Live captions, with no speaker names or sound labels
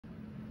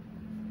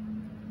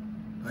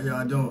How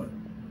y'all doing?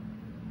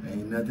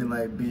 Ain't nothing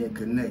like being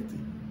connected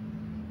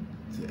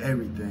to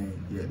everything,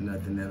 yet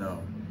nothing at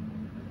all.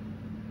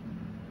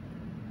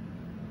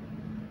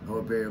 I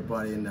hope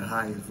everybody in the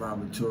highest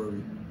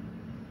vibratory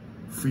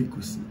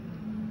frequency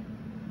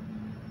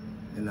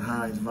and the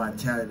highest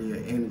vitality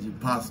of energy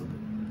possible.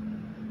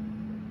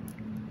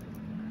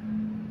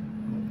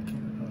 Okay,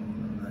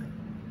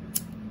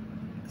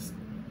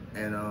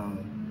 and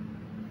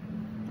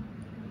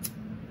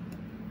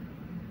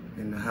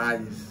in the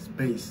highest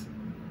space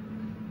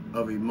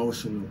of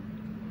emotional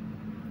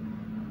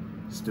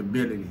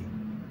stability,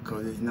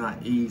 because it's not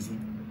easy.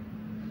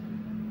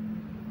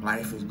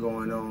 Life is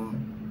going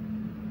on,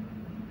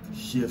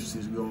 shifts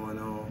is going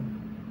on,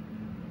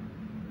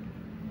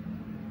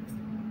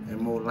 and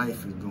more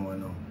life is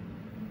going on.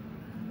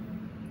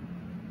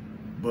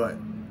 But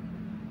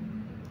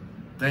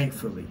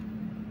thankfully,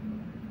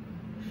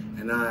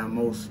 and I am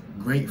most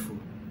grateful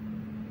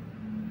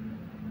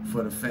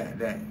for the fact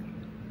that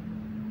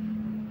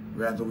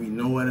whether we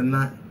know it or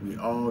not, we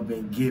all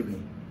been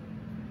given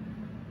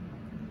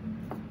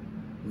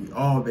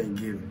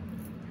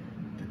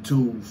the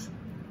tools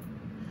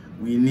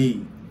we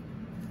need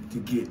to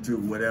get through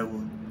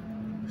whatever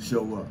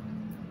show up.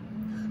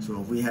 So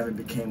if we haven't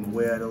become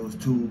aware of those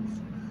tools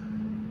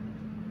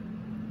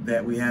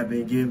that we have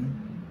been given,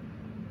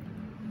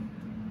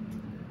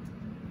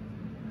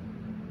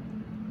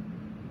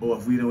 or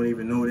if we don't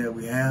even know that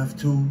we have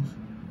tools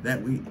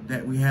that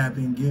we have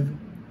been given,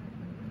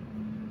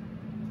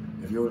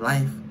 if your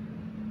life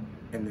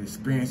and the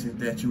experiences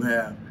that you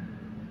have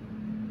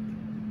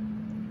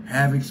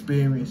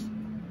experienced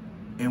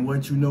and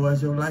what you know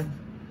as your life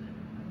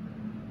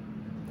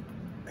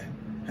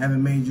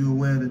haven't made you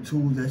aware of the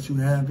tools that you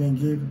have been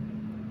given,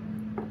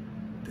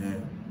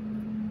 then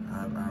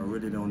I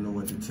really don't know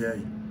what to tell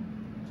you.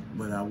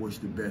 But I wish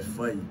the best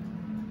for you.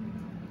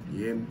 You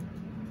hear me?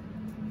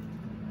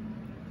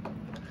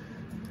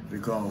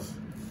 Because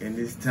in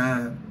this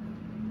time,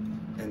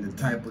 and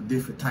the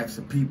different types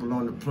of people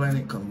on the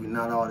planet, because we're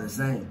not all the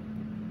same.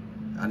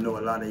 I know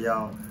a lot of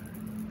y'all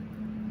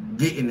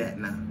getting that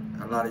now.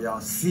 A lot of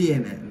y'all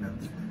seeing that now.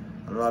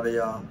 A lot of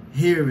y'all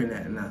hearing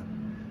that now.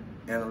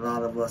 And a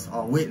lot of us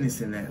are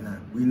witnessing that now.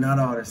 We're not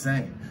all the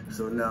same.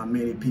 So now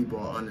many people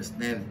are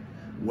understanding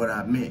what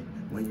I meant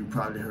when you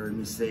probably heard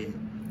me say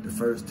it the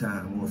first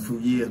time or a few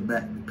years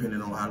back,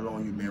 depending on how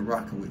long you've been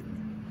rocking with me.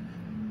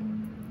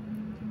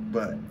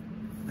 But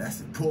that's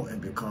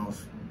important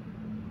because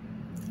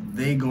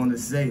they gonna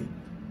say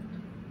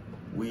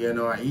we in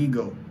our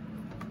ego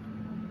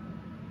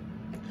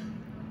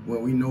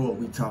when we know what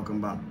we talking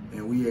about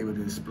and we able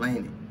to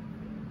explain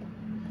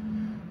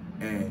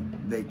it, and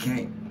they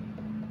can't,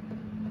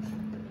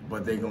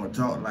 but they gonna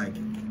talk like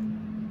it.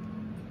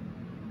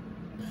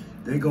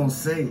 They gonna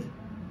say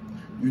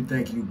you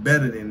think you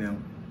better than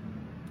them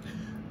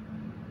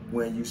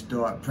when you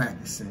start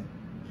practicing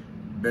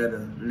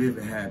better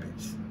living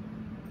habits,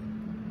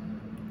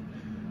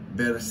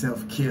 better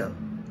self-care,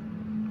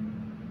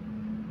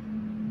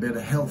 better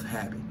health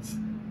habits,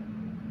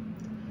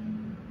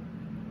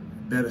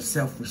 better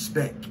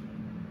self-respect,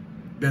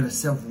 better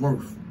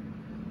self-worth,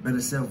 better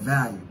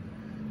self-value,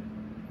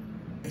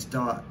 and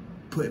start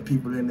putting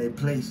people in their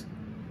place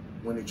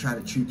when they try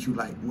to treat you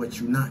like what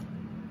you're not.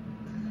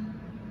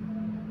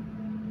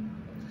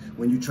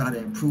 When you try to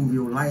improve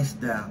your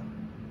lifestyle,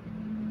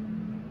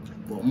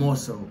 but more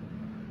so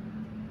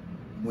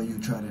when you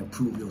try to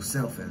improve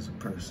yourself as a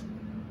person,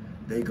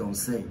 they gonna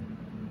say,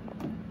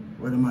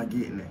 what am I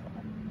getting at?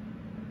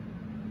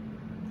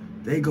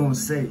 They gonna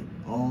say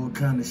all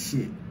kind of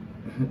shit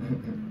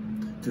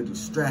to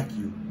distract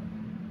you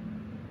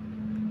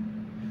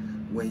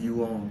when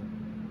you on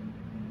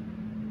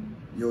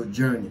your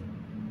journey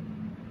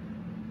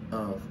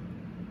of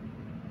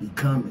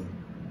becoming,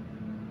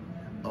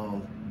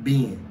 of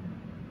being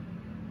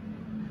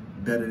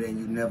better than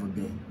you never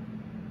been.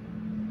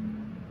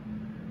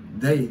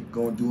 They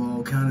gonna do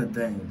all kind of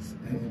things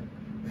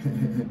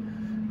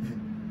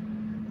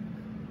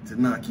to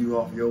knock you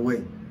off your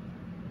way.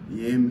 You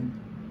hear me?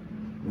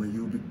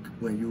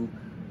 When you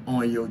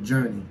on your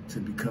journey to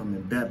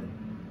becoming better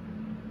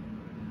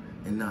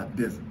and not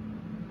bitter.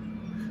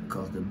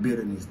 Because the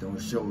bitterness don't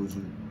show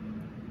you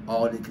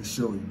all it can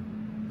show you.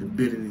 The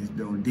bitterness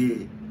don't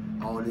did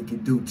all it can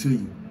do to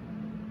you.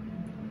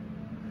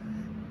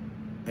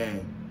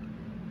 And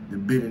the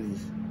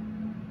bitterness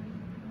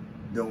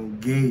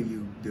don't give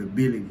you the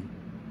ability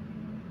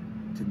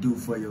to do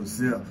for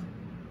yourself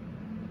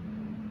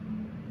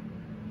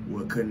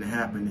what couldn't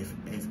happen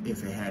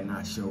if it had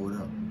not showed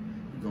up.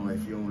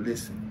 If you don't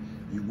listen,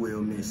 you will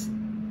miss it.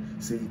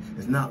 See,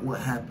 it's not what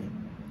happened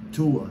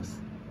to us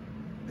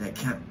that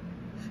counts.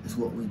 It's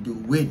what we do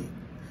with it.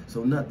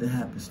 So nothing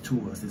happens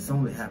to us. It's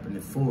only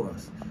happening for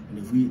us. And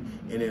if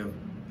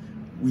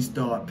we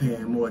start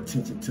paying more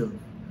attention to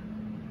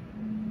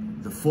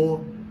the for,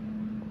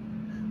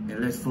 and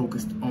let's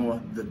focus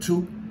on the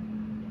to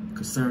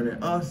concerning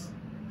us,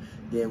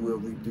 then we'll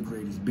reap the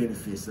greatest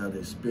benefits of the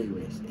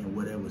experience and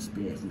whatever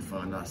experience we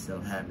find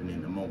ourselves having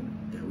in the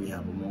moment. That we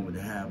have a moment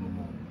to have a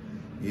moment.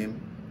 You hear me?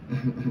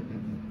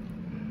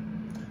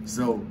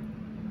 So,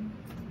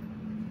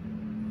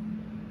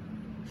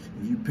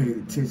 if you paid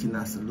attention,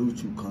 I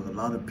salute you, because a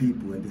lot of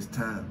people in this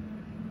time,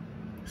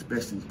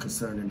 especially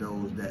concerning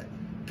those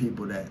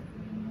people that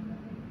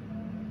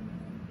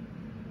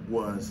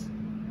was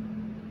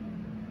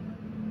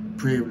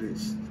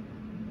privileged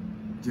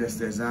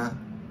just as I,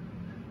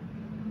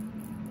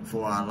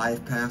 for our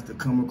life paths to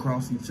come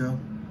across each other,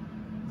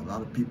 a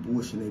lot of people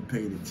wishing they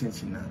paid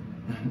attention now.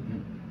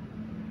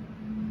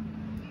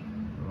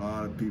 A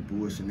lot of people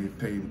wishing they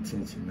paid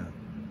attention now.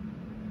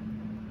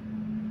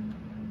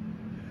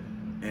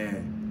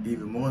 And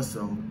even more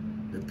so,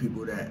 the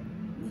people that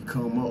we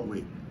come up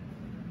with,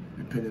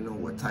 depending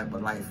on what type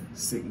of life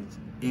signature,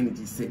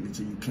 energy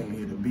signature you came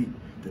here to be,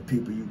 the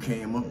people you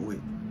came up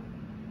with,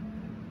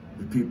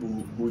 the people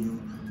who you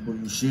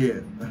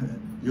share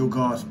your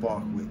God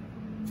spark with,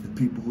 the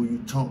people who you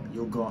taught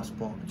your God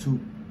spark to,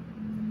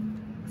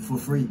 for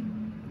free,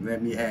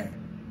 let me add.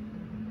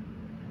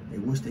 They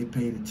wish they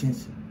paid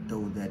attention,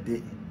 those that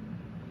didn't.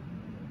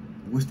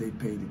 They wish they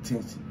paid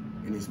attention.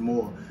 And it's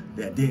more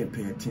that didn't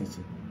pay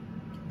attention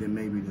than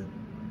maybe the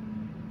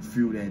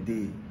few that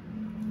did.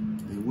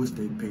 They wish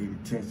they paid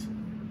attention,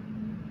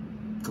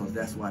 because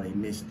that's why they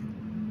missed it.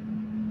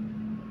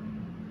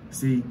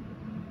 See,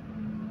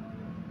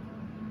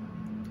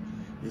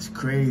 it's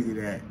crazy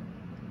that,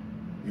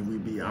 if we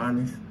be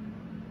honest,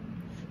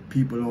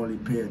 people only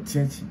pay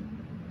attention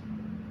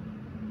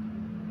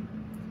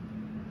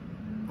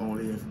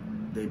only if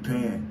they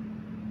paying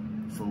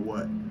for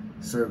what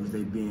service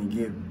they being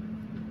given.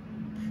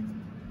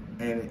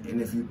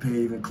 And if you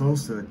pay even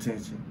closer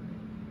attention,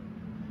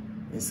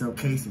 in some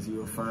cases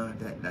you'll find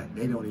that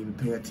they don't even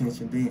pay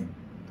attention then.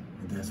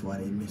 And that's why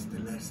they miss the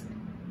lesson.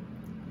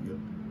 You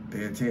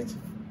pay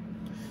attention.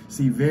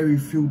 See, very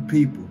few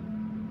people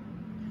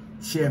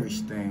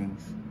cherish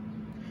things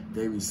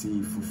they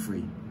receive for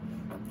free.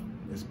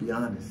 Let's be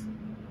honest.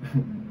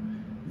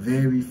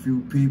 Very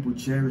few people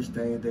cherish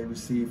things they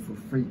receive for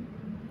free.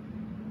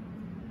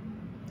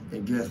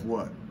 And guess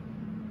what?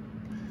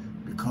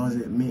 Because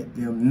it meant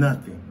them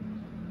nothing.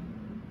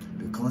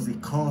 Because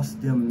it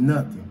cost them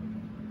nothing.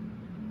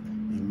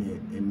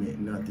 It meant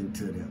nothing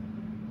to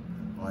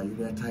them. Are you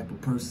that type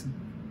of person?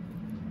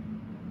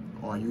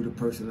 Are you the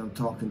person I'm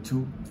talking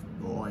to?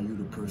 Or are you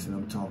the person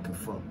I'm talking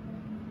for?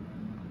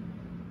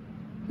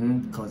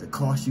 Because it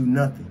cost you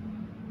nothing.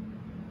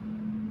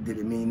 Did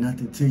it mean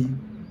nothing to you?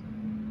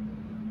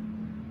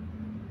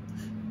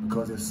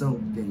 Because if so,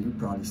 then you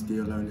probably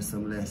still learning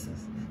some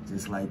lessons,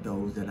 just like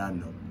those that I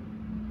know.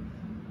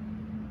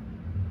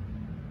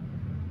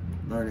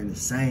 Learning the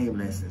same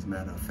lessons,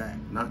 matter of fact,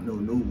 not no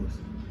new ones.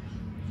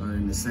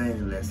 Learning the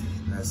same lessons,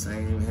 that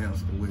same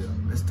hamster wheel.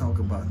 Let's talk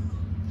about it.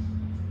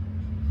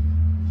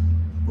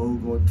 But who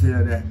gonna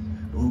tell that?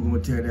 Who gonna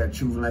tell that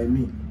truth like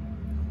me?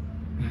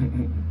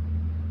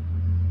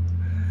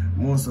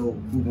 More so,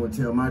 who gonna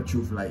tell my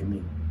truth like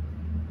me?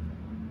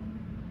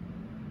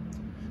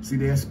 See,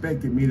 they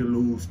expected me to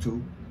lose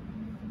too,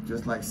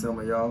 just like some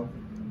of y'all.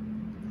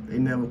 They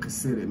never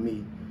considered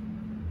me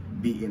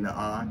beating the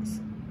odds,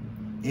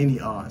 any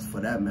odds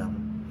for that matter.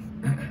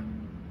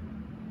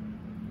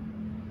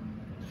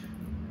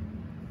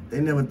 They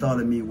never thought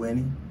of me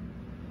winning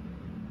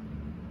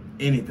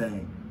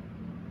anything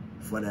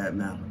for that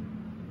matter.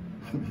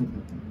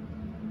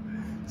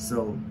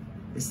 So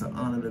it's an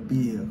honor to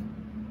be here.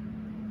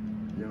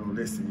 You don't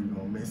listen, you're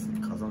gonna miss it,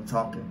 because I'm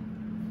talking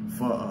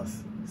for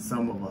us,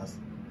 some of us,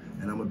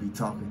 and I'm gonna be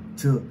talking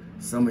to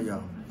some of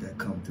y'all that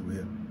come through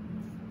here.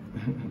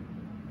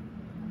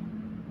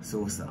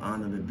 So it's an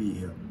honor to be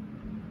here.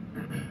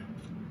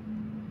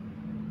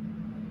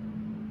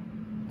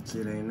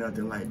 Shit ain't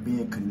nothing like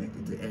being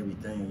connected to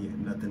everything, yet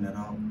nothing at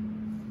all.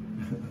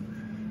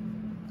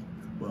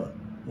 But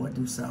what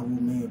do Sawu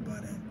mean by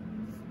that?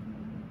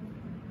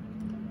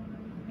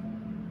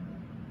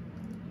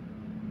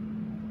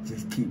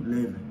 Just keep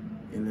living,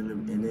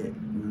 and it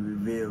will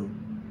reveal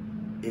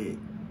it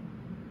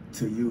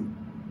to you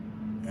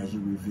as you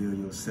reveal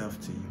yourself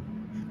to you.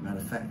 Matter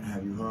of fact,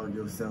 have you hugged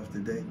yourself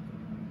today?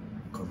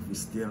 Because we're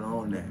still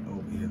on that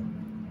over here.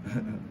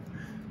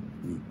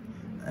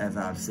 As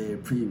I've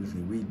said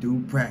previously, we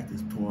do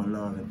practice pouring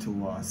love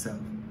into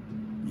ourselves.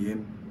 You hear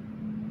me?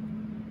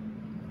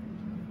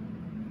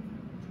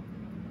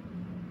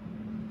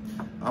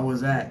 I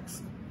was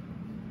asked,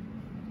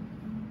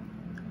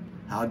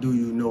 how do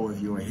you know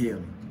if you're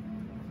healing?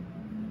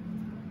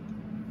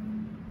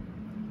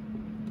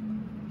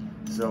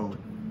 So,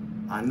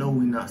 I know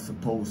we're not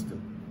supposed to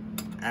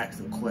ask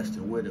a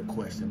question with a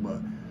question,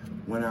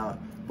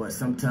 but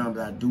sometimes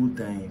I do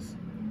things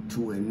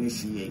to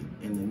initiate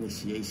an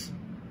initiation,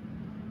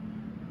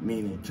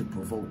 meaning to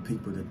provoke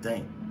people to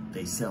think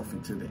themselves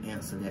into the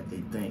answer that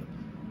they think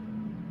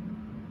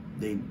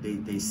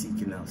they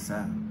seeking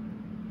outside.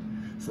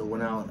 So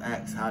when I was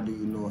asked, how do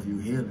you know if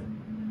you're healing?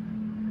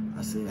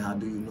 I said, how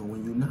do you know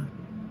when you're not?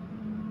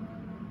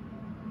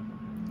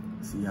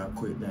 See how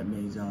quick that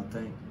made y'all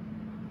think?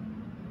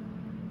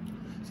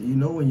 So you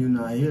know when you're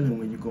not healing,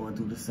 when you're going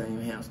through the same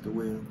hamster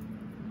wheel,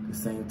 the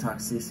same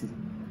toxicity,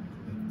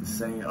 the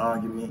same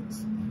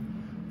arguments,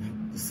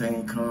 the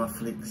same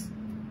conflicts,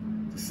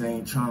 the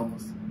same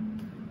traumas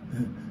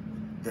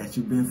that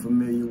you've been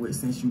familiar with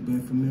since you've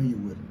been familiar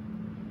with it.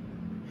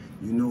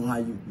 You know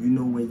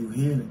when you're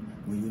healing,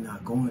 when you're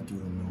not going through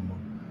them no more.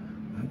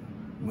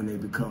 When they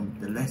become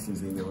the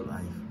lessons in your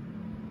life.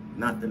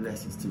 Not the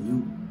lessons to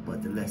you,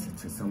 but the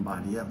lessons to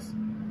somebody else.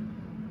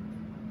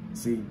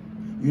 See,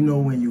 you know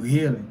when you're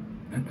healing,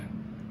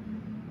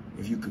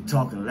 if you could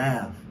talk and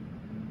laugh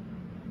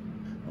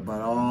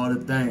about all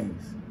the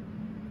things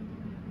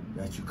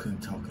that you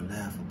couldn't talk and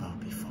laugh about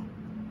before.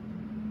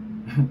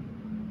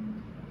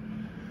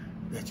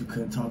 That you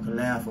couldn't talk and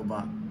laugh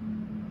about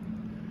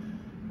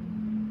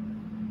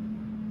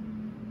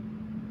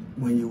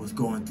when you was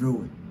going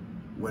through it,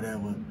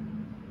 whatever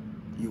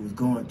you was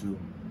going through,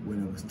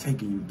 when it was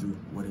taking you through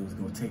what it was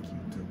going to take you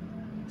through.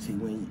 See,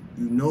 when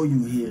you know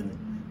you healing,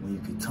 when you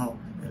can talk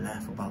and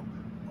laugh about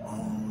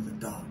all the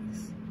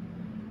darkness,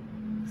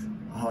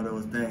 all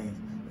those things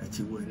that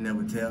you would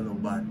never tell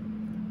nobody,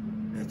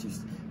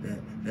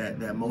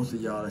 that most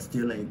of y'all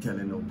still ain't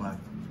telling nobody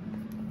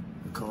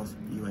because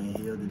you ain't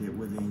healed it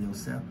within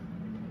yourself.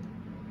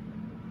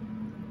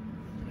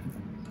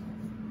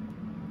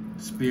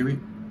 Spirit,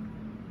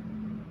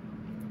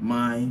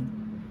 mind,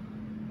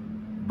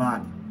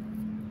 body.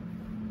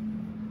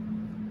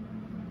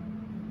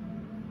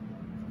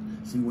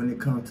 See, when it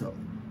comes to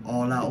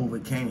all I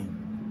overcame,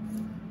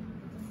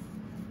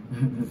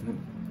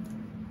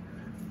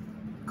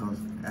 because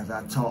as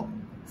I talk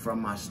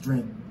from my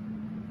strength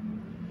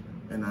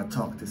and I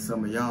talk to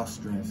some of y'all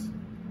strengths,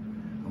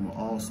 I'm gonna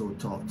also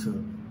talk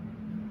to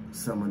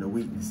some of the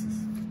weaknesses.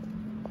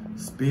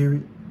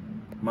 Spirit,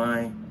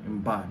 mind,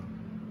 and body.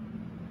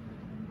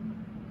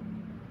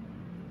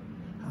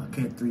 How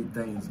can three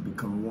things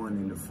become one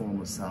in the form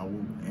of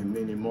Sawu? And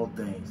many more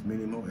things,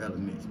 many more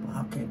elements. But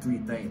how can three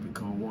things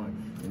become one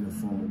in the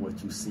form of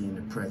what you see in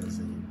the presence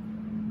of you?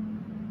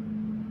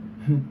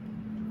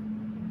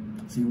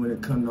 See, when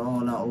it comes to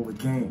all I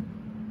overcame,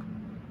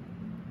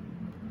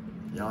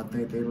 y'all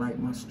think they like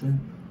my strength?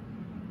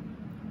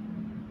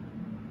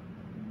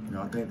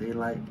 Y'all think they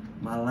like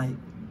my light?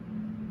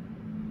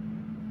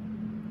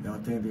 Y'all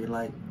think they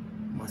like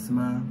my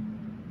smile?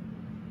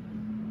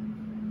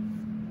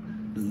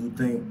 Do you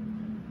think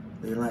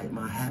they like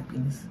my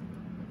happiness?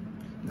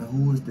 Now,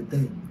 who is the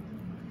they?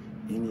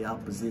 Any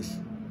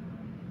opposition?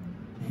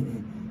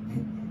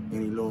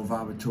 Any low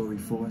vibratory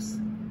force?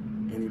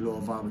 Any low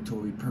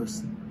vibratory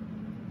person?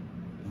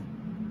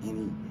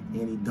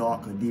 Any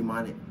dark or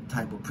demonic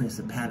type of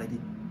principality?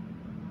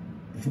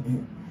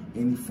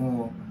 Any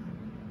form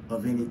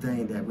of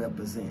anything that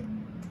represent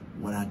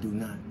what I do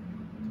not,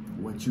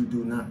 what you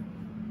do not.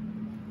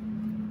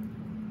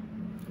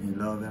 In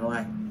love and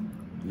light.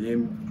 You hear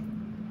me?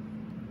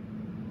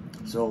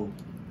 So,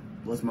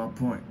 what's my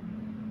point?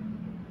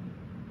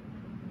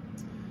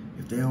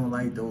 If they don't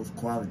like those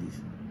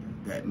qualities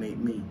that make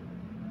me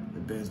the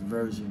best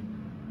version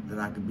that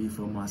I could be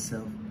for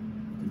myself,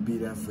 to be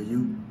there for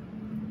you,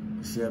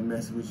 to share a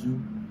message with you,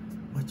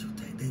 what you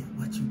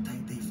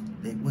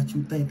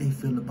think they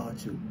feel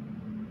about you?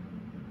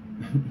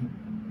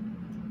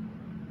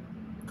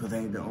 Because they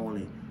ain't the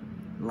only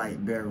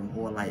light bearer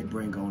or light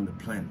bringer on the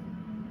planet.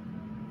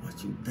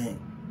 What you think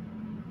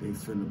they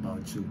feel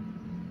about you?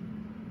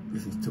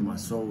 This is to my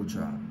soul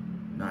tribe,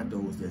 not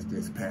those that's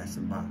just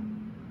passing by.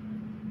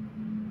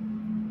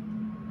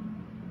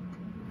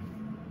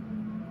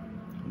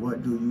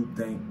 What do you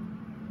think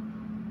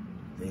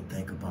they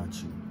think about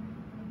you?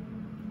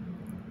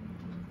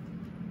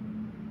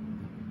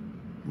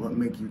 What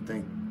make you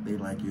think they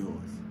like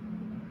yours?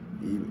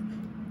 You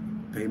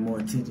pay more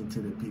attention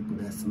to the people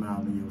that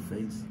smile in your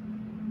face.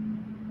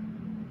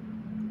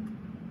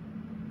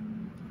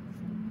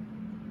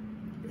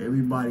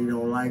 Everybody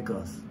don't like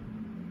us,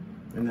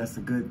 and that's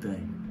a good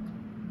thing.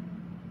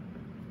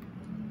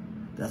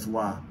 That's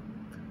why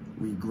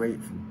we're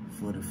grateful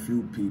for the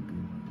few people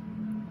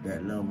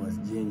that love us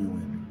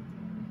genuinely.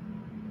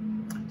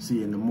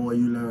 See, and the more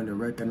you learn to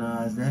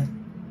recognize that,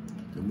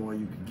 the more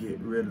you can get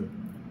rid of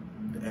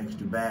the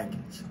extra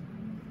baggage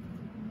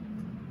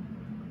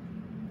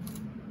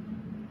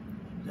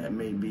that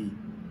may be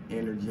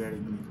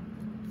energetically,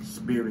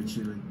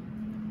 spiritually,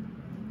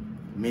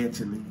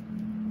 mentally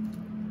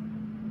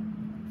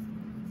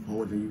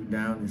holding you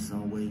down in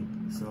some way,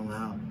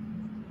 somehow.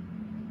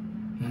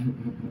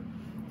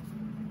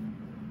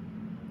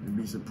 You'd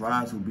be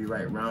surprised who'll be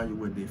right around you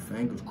with their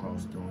fingers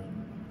crossed on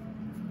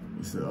you.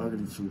 It's the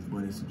ugly truth,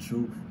 but it's the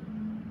truth.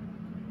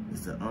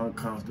 It's an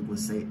uncomfortable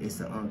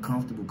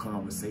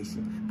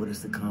conversation, but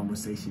it's the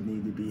conversation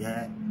need to be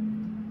had.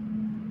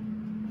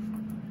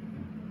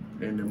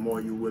 And the more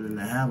you're willing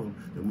to have them,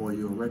 the more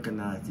you'll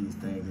recognize these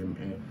things, and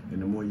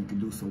the more you can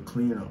do some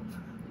cleanup,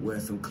 where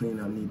some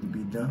cleanup need to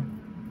be done.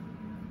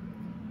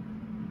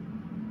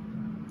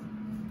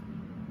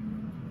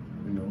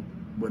 You know,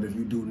 but if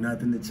you do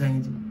nothing to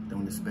change it,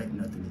 don't expect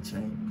nothing to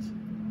change.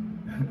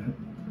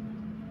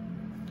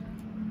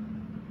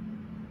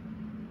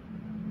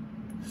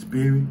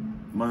 Spirit,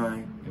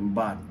 mind, and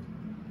body.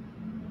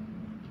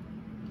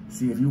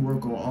 See, if you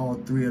work on all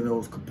three of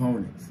those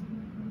components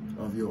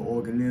of your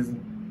organism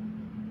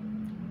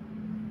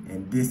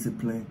and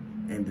discipline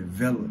and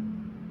develop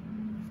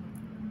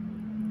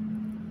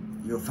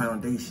your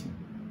foundation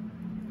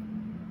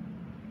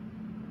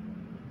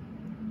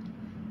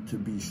to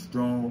be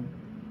strong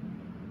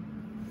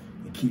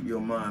and keep your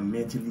mind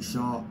mentally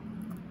sharp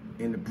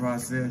in the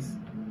process,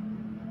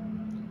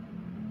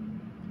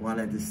 while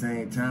at the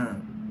same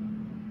time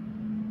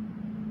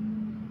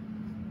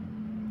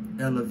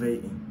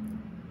elevating,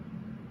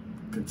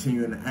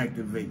 continuing to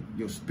activate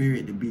your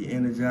spirit to be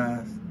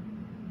energized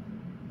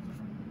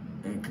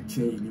and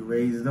continually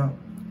raised up,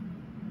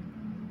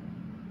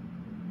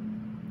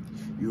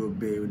 you'll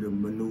be able to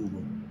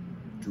maneuver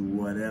through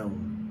whatever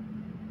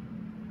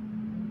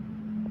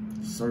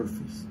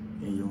surface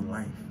in your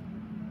life,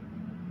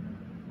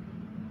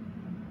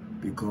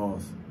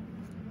 because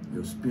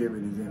your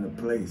spirit is in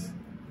a place,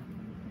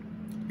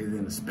 is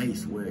in a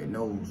space where it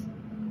knows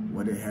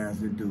what it has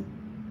to do,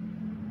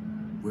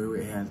 where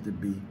it has to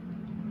be,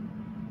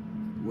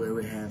 where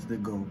it has to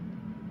go,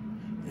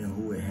 and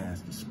who it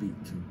has to speak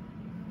to.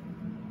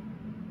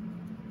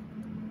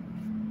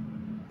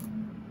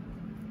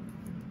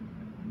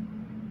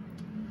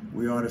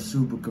 We are the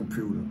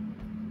supercomputer.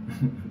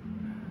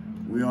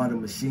 We are the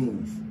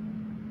machines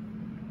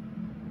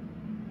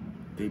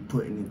they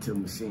putting into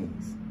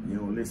machines. You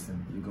don't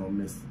listen, you're gonna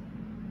miss it.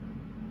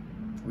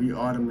 We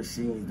are the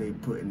machines they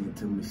putting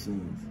into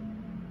machines.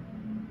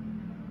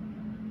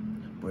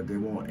 But they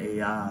want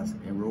AIs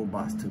and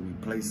robots to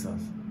replace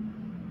us.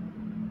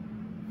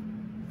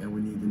 And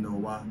we need to know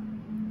why.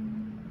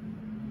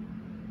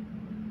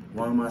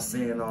 Why am I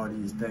saying all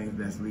these things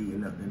that's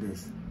leading up to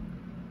this?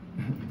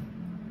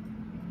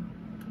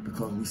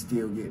 Because we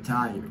still get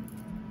tired.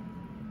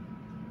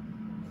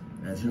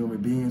 As human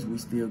beings, we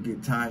still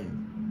get tired.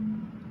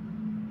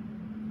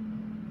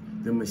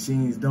 The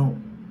machines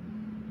don't.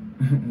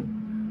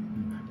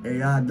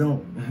 AI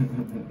don't.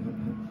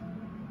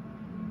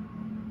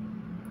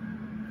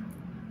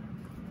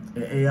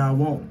 And AI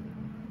won't,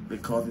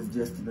 because it's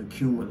just an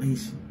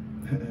accumulation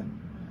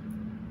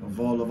of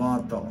all of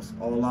our thoughts,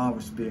 all our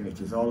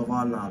experiences, all of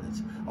our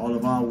knowledge, all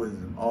of our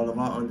wisdom, all of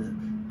our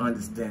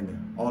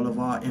understanding, all of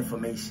our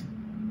information.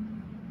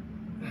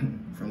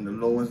 From the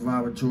lowest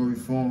vibratory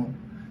form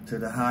to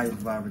the highest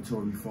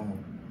vibratory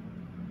form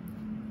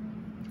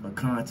of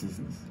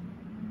consciousness,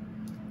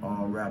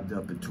 all wrapped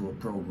up into a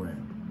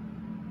program.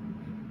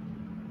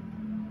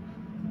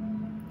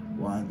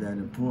 Why is that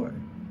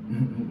important?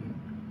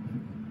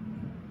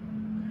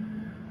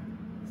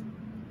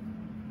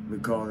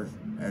 Because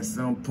at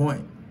some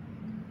point,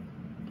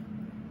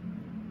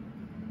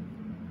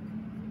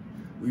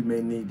 we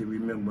may need to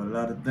remember a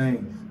lot of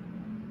things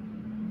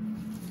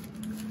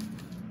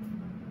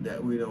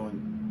that we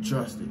don't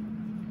trust it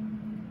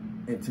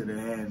into the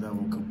hands of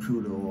a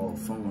computer or a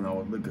phone. I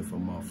was looking for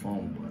my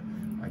phone, but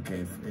I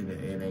can't,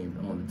 it ain't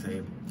on the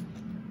table.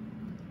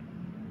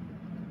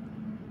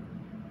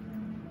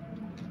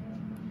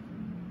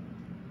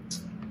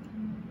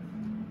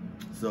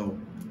 So,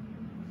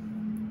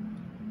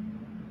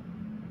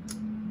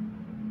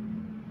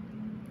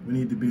 we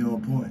need to be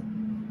on point.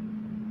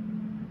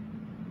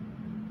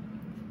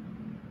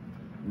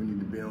 We need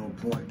to be on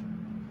point.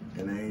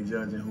 And I ain't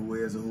judging who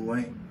is or who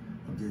ain't.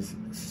 I'm just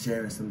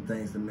sharing some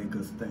things to make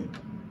us think.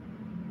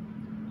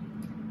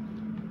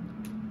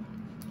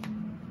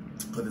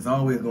 Because it's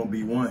always going to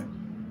be one.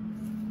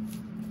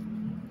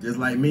 Just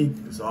like me,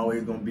 it's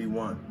always going to be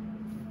one.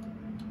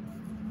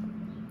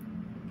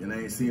 And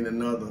I ain't seen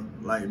another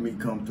like me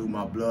come through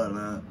my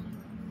bloodline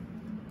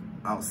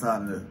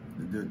outside of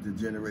the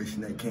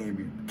generation that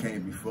came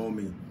before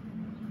me.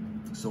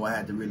 So I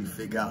had to really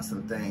figure out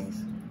some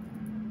things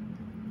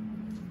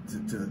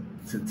to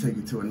take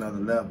it to another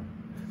level.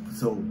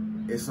 So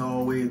it's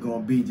always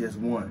gonna be just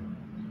one.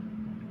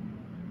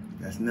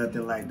 That's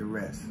nothing like the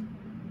rest.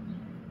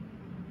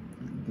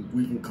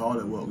 We can call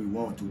it what we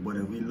want to, but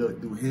if we look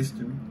through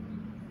history,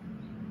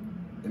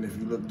 and if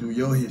you look through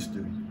your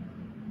history,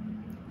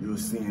 you'll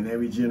see in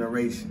every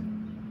generation,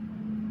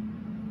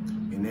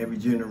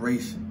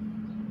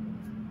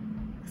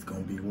 it's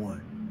gonna be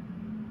one.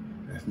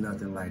 That's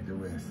nothing like the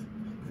rest.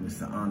 And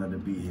it's an honor to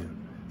be here.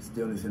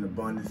 Stillness and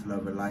abundance,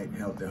 love and light,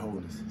 health and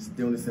wholeness.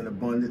 Stillness and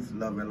abundance,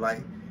 love and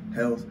light,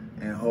 health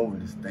and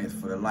wholeness. Thanks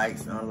for the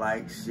likes,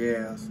 unlikes,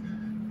 shares,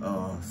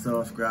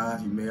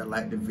 subscribes. You may have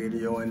liked the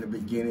video in the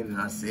beginning and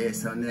I said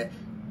something that,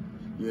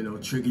 you know,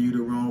 trigger you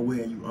the wrong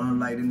way and you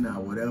unlike it now.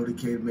 Whatever the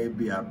case may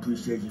be, I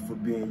appreciate you for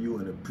being you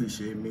and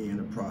appreciate me in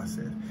the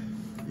process.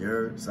 You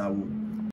heard? Salud.